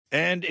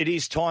And it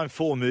is time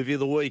for Movie of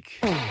the Week.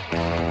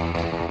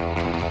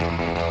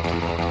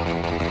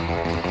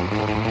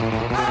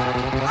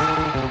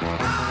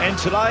 And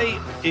today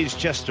is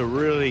just a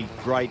really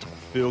great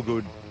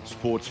feel-good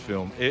sports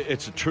film.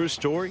 It's a true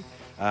story,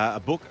 a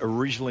book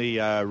originally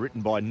written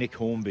by Nick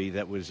Hornby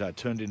that was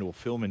turned into a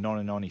film in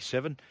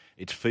 1997.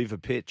 It's Fever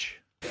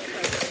Pitch.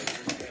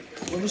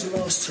 When was the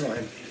last time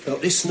you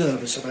felt this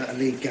nervous about a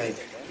league game?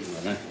 I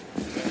don't know.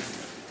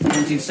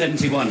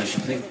 1971, I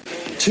should think.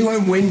 2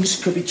 home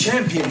wins, could be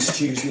champions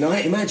Tuesday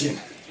night, imagine.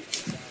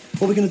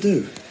 What are we going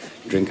to do?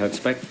 Drink, I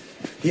expect.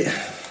 Yeah,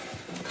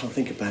 I can't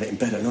think about it in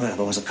bed at night,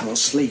 otherwise I can't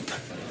sleep.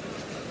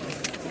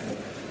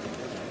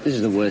 This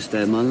is the worst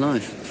day of my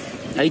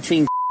life.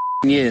 18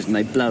 years and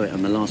they blow it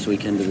on the last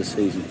weekend of the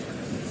season.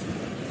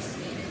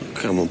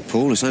 Come on,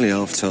 Paul, it's only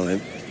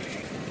half-time.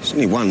 It's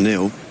only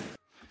 1-0.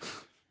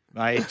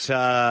 Mate,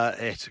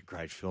 it's a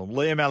great film.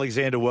 Liam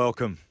Alexander,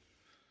 welcome.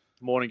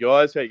 Morning,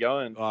 guys. How you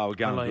going? Oh, we're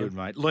going good,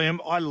 mate. Liam,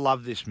 I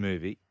love this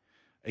movie.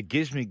 It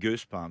gives me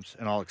goosebumps,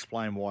 and I'll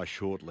explain why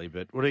shortly.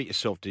 But what about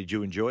yourself? Did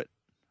you enjoy it?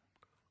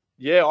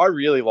 Yeah, I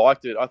really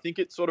liked it. I think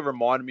it sort of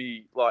reminded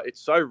me, like, it's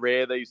so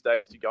rare these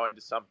days to go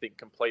into something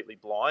completely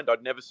blind.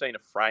 I'd never seen a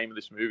frame of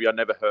this movie. I'd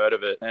never heard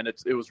of it, and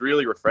it was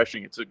really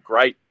refreshing. It's a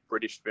great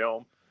British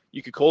film.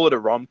 You could call it a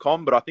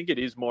rom-com, but I think it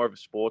is more of a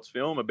sports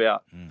film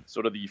about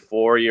sort of the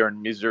euphoria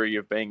and misery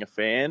of being a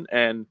fan.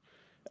 And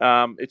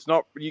it's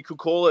not, you could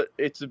call it,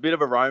 it's a bit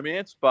of a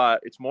romance, but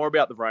it's more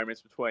about the romance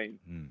between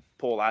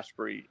Paul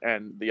Ashbury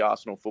and the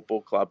Arsenal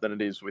Football Club than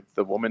it is with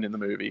the woman in the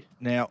movie.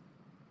 Now,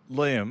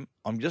 Liam,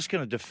 I'm just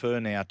going to defer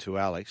now to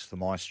Alex, the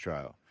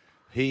maestro.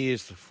 He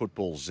is the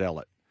football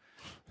zealot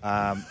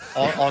on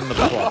the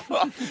plot.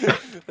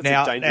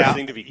 That's a dangerous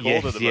thing to be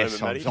called at the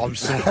moment, Matty. I'm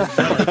sorry.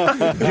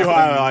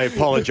 I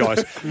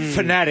apologise.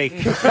 Fanatic.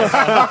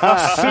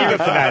 Super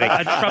fanatic.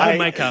 A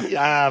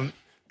troublemaker.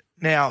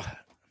 Now,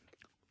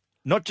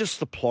 not just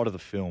the plot of the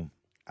film,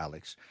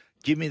 Alex.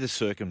 Give me the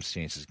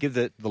circumstances. Give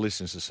the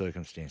listeners the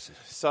circumstances.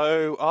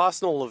 So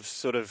Arsenal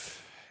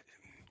have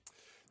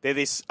they're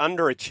this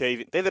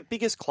underachieving. They're the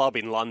biggest club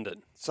in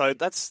London, so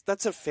that's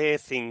a fair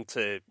thing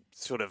to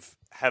sort of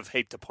have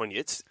heaped upon you.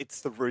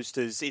 It's the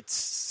Roosters. It's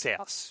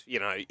South. You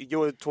know,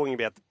 you're talking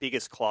about the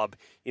biggest club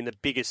in the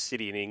biggest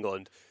city in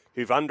England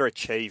who've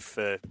underachieved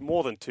for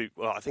more than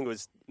I think it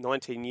was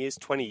 19 years,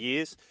 20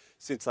 years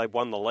since they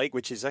won the league,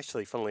 which is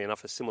actually, funnily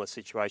enough, a similar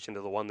situation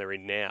to the one they're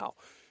in now,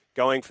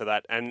 going for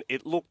that. And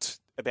it looked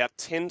about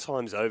 10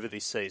 times over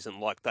this season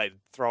like they'd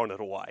thrown it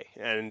away.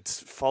 And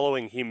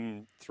following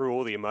him through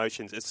all the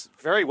emotions, it's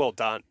very well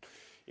done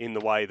in the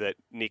way that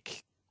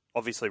Nick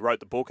obviously wrote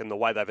the book and the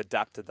way they've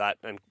adapted that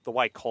and the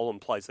way Colin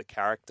plays the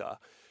character.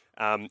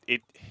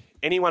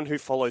 Anyone who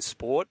follows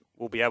sport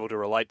will be able to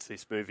relate to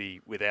this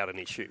movie without an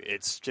issue.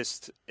 It's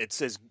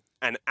as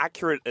an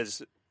accurate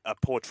as a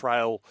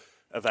portrayal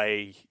of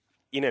a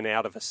in and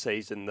out of a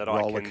season that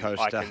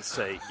I can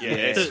see. Yeah,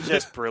 it's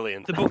just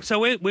brilliant. The book. So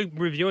we're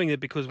reviewing it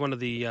because one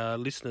of the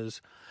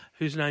listeners,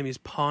 whose name is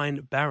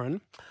Pine Barron,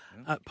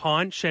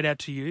 Pine, shout out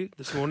to you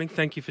this morning.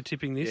 Thank you for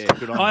tipping this. Yeah,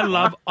 good on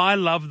you. I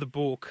love the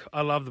book.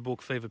 I love the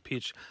book Fever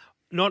Pitch,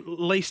 not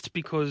least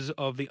because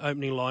of the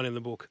opening line in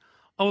the book.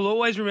 I will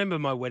always remember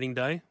my wedding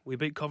day. We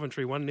beat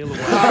Coventry 1-0 away.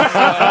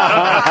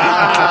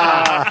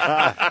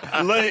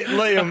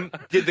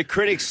 Liam, did the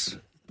critics,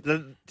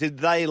 did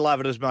they love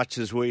it as much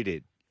as we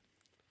did?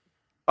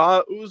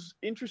 It was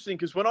interesting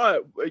because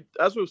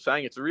as we were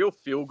saying, it's a real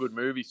feel-good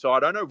movie. So I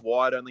don't know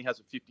why it only has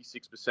a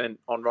 56%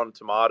 on Rotten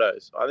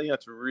Tomatoes. I think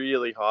that's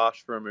really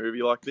harsh for a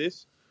movie like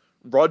this.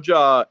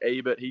 Roger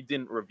Ebert, he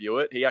didn't review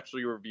it. He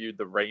actually reviewed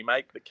the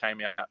remake that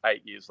came out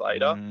 8 years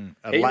later.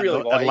 He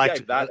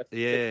gave that.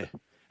 Yeah.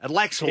 It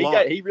lacks a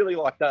lot. He really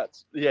liked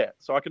that. Yeah.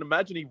 So I can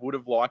imagine he would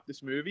have liked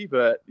this movie,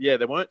 but yeah,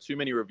 there weren't too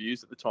many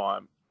reviews at the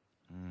time.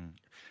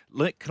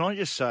 Can I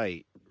just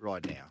say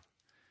right now,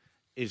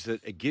 is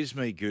that it gives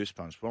me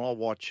goosebumps. When I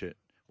watch it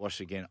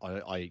again,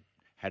 I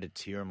had a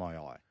tear in my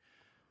eye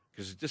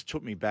because it just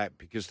took me back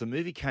because the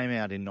movie came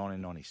out in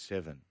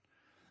 1997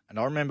 and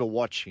I remember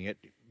watching it,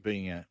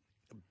 being a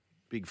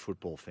big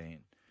football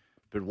fan,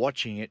 but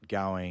watching it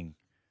going,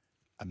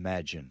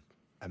 imagine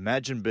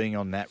being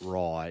on that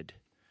ride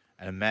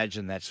and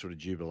imagine that sort of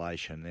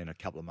jubilation. Then a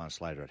couple of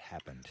months later it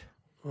happened.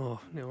 Oh,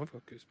 now I've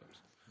got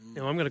goosebumps.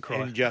 Now I'm going to cry.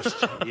 And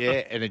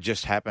it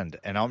just happened.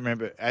 And I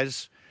remember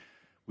as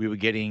we were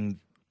getting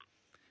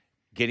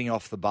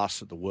off the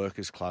bus at the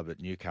Workers' Club at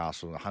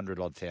Newcastle,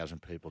 100-odd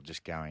thousand people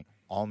just going,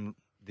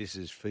 this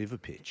is Fever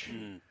Pitch.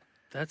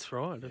 That's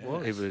right, it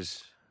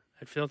was.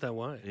 It felt that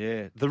way.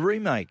 Yeah. The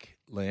remake,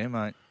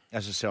 Liam,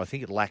 as I said, I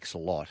think it lacks a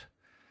lot.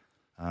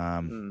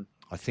 I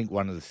think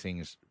one of the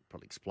things,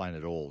 probably explain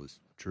it all, is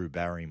Drew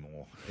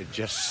Barrymore. It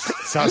just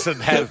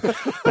doesn't have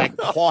that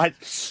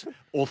quite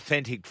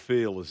authentic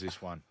feel as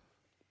this one.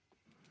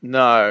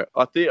 No,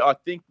 I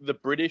think the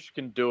British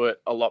can do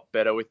it a lot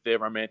better with their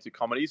romantic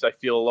comedies. They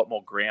feel a lot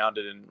more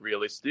grounded and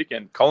realistic.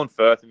 And Colin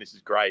Firth in this is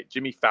great.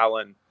 Jimmy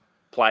Fallon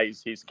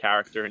plays his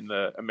character in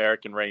the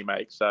American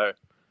remake. So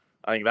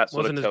I think that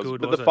sort Wasn't of as tells.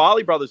 good, But was the it?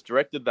 Farley brothers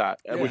directed that,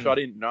 Yeah. which I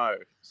didn't know.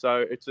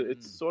 So it's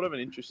sort of an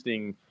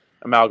interesting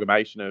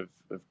amalgamation of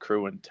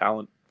crew and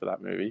talent for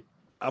that movie.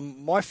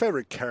 My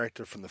favourite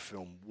character from the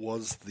film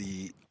was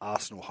the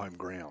Arsenal home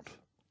ground.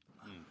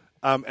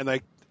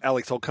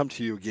 Alex, I'll come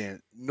to you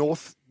again.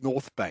 North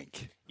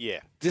Bank. Yeah.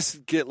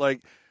 Just get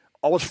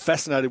I was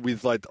fascinated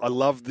with I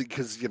love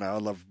because I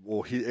love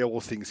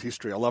all things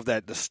history. I love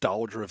that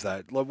nostalgia of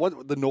that.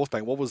 What the North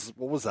Bank? What was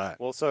that?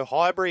 Well, so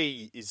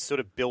Highbury is sort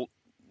of built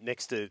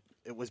next to.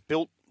 It was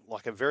built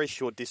like a very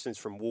short distance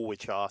from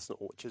Woolwich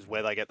Arsenal, which is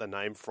where they get the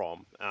name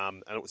from.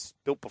 And it was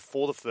built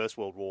before the First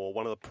World War,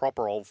 one of the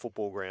proper old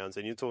football grounds.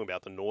 And you're talking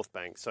about the North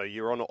Bank, so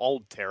you're on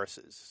old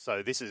terraces.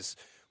 So this is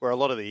where a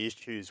lot of the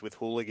issues with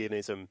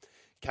hooliganism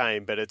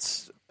came. But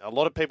a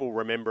lot of people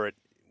remember it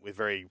with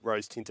very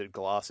rose-tinted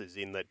glasses,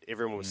 in that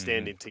everyone was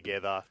standing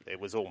together. It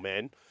was all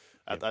men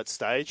at that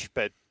stage,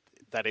 but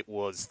that it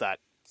was that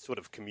sort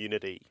of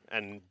community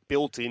and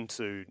built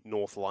into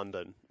North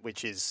London,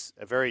 which is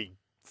a very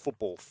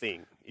football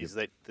thing, is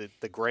that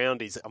the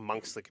ground is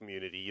amongst the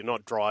community. You're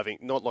not driving,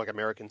 not like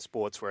American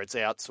sports where it's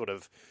out sort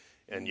of,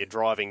 and you're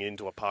driving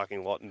into a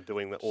parking lot and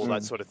doing all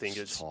that sort of thing.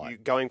 It's you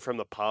going from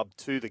the pub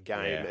to the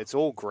game. Yeah. It's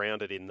all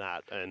grounded in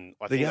that, and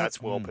I think that's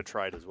well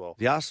portrayed as well.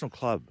 The Arsenal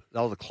club, they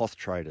were the cloth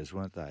traders,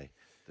 weren't they?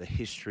 The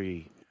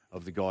history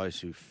of the guys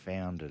who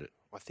founded it.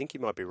 I think you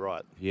might be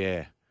right.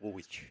 Yeah.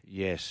 Woolwich.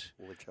 Yes.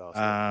 Woolwich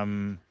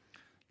Arsenal.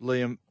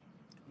 Liam,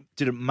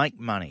 did it make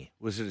money?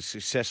 Was it as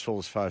successful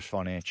as far as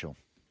financial?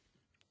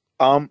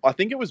 I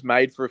think it was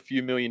made for a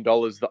few $1 million.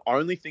 The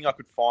only thing I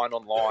could find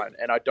online,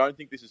 and I don't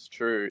think this is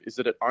true, is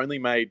that it only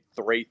made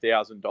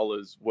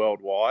 $3,000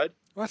 worldwide.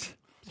 What?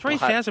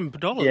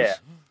 $3,000. Yeah.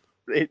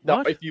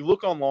 What? If you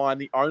look online,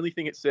 the only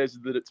thing it says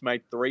is that it's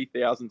made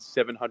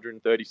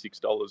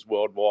 $3,736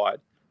 worldwide.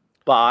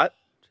 But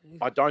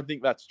I don't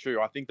think that's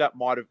true. I think that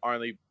might have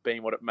only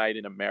been what it made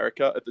in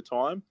America at the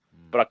time,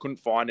 but I couldn't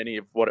find any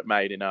of what it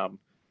made in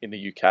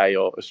the UK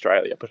or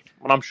Australia. But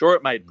I'm sure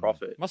it made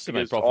profit. Must have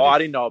made because profit I if-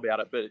 didn't know about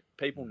it, but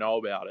people know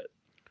about it.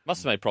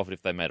 Must have made profit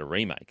if they made a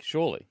remake,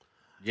 surely.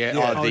 Yeah.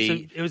 Oh,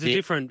 it was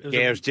different.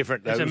 It was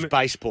different. It was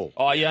baseball.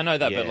 Oh, yeah, I know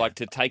that, Yeah. but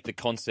to take the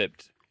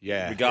concept,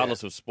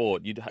 regardless of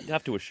sport, you'd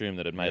have to assume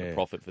that it made a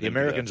profit for the them.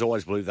 Americans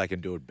always believe they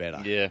can do it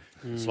better. Yeah.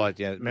 It's like,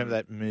 remember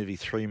that movie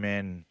Three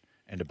Men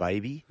and a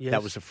Baby? Yes.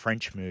 That was a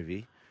French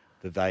movie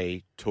that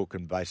they took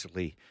and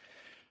basically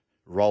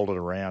rolled it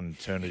around and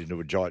turned it into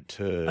a giant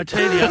turd. I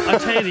tell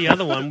you, the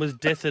other one was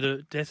Death at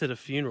a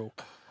Funeral.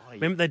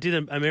 Remember they did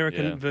an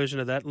American version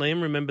of that.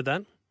 Liam, remember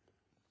that?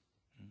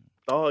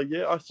 Oh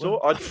yeah, I saw.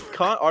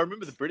 I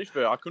remember the British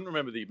version. I couldn't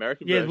remember the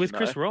American version. Yeah, with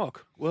Chris though.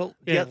 Rock. Well,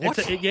 Yeah,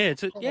 yeah,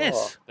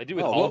 yes. They did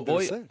with Oh, Old what Boy.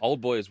 was that?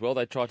 Old Boy as well.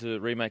 They tried to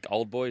remake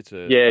Old Boy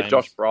to Yeah, famous-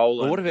 Josh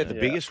Brolin. Well, what about the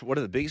Yeah. biggest? What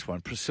are the biggest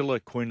one? Priscilla,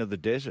 Queen of the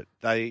Desert.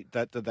 They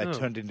Oh.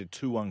 turned into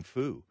Tu Wong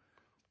Fu.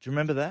 Do you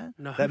remember that?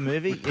 No. That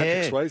movie?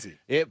 Patrick Swayze.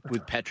 Yeah,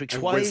 with Patrick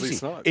And Swayze. Wesley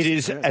Snipes. It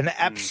is Yeah. an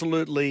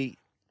absolutely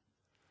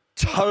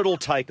total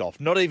takeoff.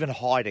 Not even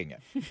hiding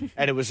it.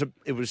 And it was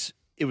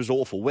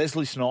awful.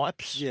 Wesley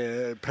Snipes.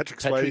 Yeah,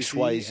 Patrick Patrick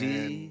Swayze. Swayze.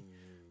 and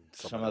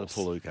Some someone other else.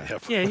 palooka.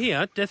 Yep. Yeah,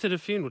 here, Death at a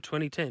Funeral,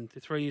 2010,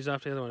 3 years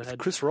after the other one. It had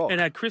Chris Rock. It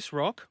had Chris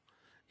Rock.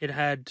 It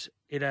had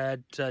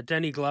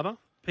Danny Glover,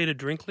 Peter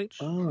Dinklage,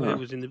 who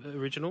was in the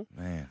original.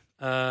 Man.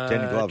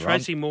 Danny Glover.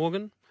 Tracy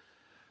Morgan,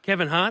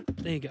 Kevin Hart.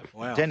 There you go.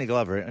 Wow. Danny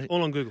Glover.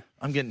 All on Google.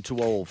 I'm getting too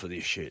old for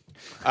this shit.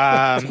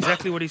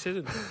 Exactly what he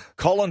said.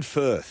 Colin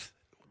Firth.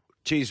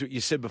 Geez, what you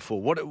said before.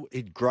 What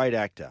a great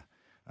actor.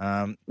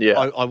 Yeah.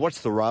 I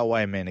watched The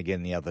Railway Man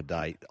again the other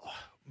day. Oh,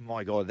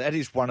 my God, that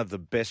is one of the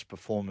best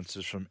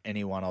performances from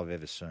anyone I've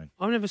ever seen.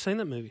 I've never seen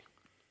that movie.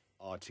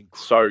 Oh, it's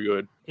incredible. So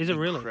good. Is it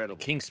really?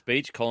 King's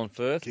Speech, Colin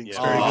Firth. King's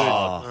Oh, Very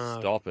good.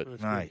 Stop it.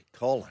 Mate,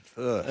 Colin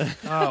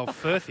Firth. Oh,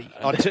 Firthy.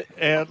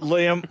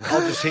 Liam,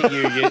 I'll just hit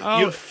you.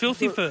 Oh,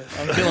 filthy Firth.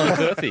 I'm feeling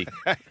Firthy.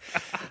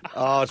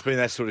 Oh, it's been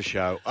that sort of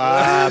show.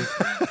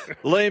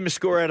 Liam, a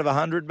score out of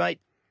 100, mate?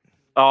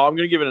 Oh, I'm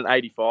going to give it an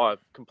 85.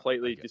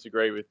 Completely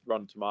disagree with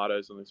Rotten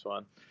Tomatoes on this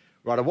one.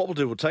 Right, what we'll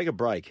do, we'll take a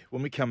break.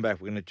 When we come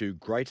back, we're going to do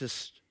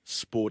greatest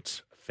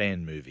sports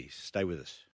fan movies. Stay with us.